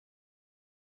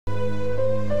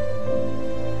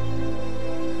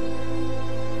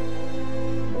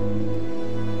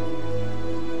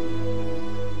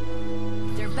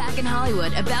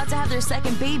Hollywood about to have their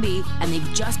second baby, and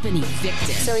they've just been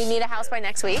evicted. So we need a house by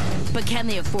next week? But can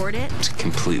they afford it? It's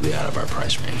completely out of our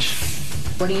price range.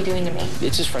 What are you doing to me?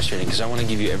 It's just frustrating because I want to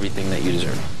give you everything that you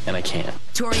deserve, and I can't.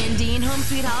 Tori and Dean, Home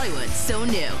Sweet Hollywood, so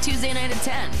new. Tuesday night at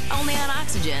 10, only on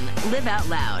Oxygen. Live out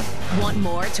loud. Want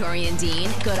more Tori and Dean?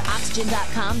 Go to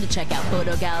Oxygen.com to check out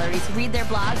photo galleries, read their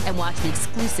blogs, and watch the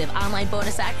exclusive online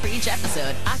bonus act for each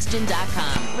episode.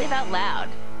 Oxygen.com. Live out loud.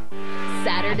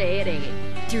 Saturday at 8.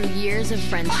 Through years of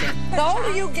friendship, The older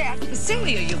you get, the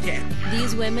sillier you get.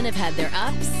 these women have had their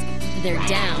ups, their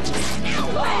downs,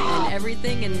 and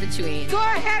everything in between. Go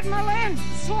ahead, Malin.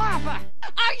 Slapper.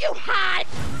 Are you hot?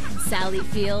 Sally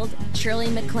Field, Shirley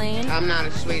MacLaine, I'm not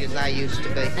as sweet as I used to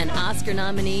be. and Oscar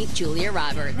nominee Julia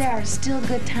Roberts, There are still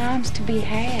good times to be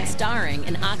had. starring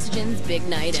in Oxygen's Big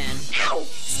Night In.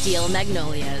 Steel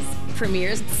Magnolias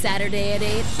premieres Saturday at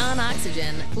 8 on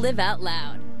Oxygen. Live out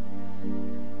loud.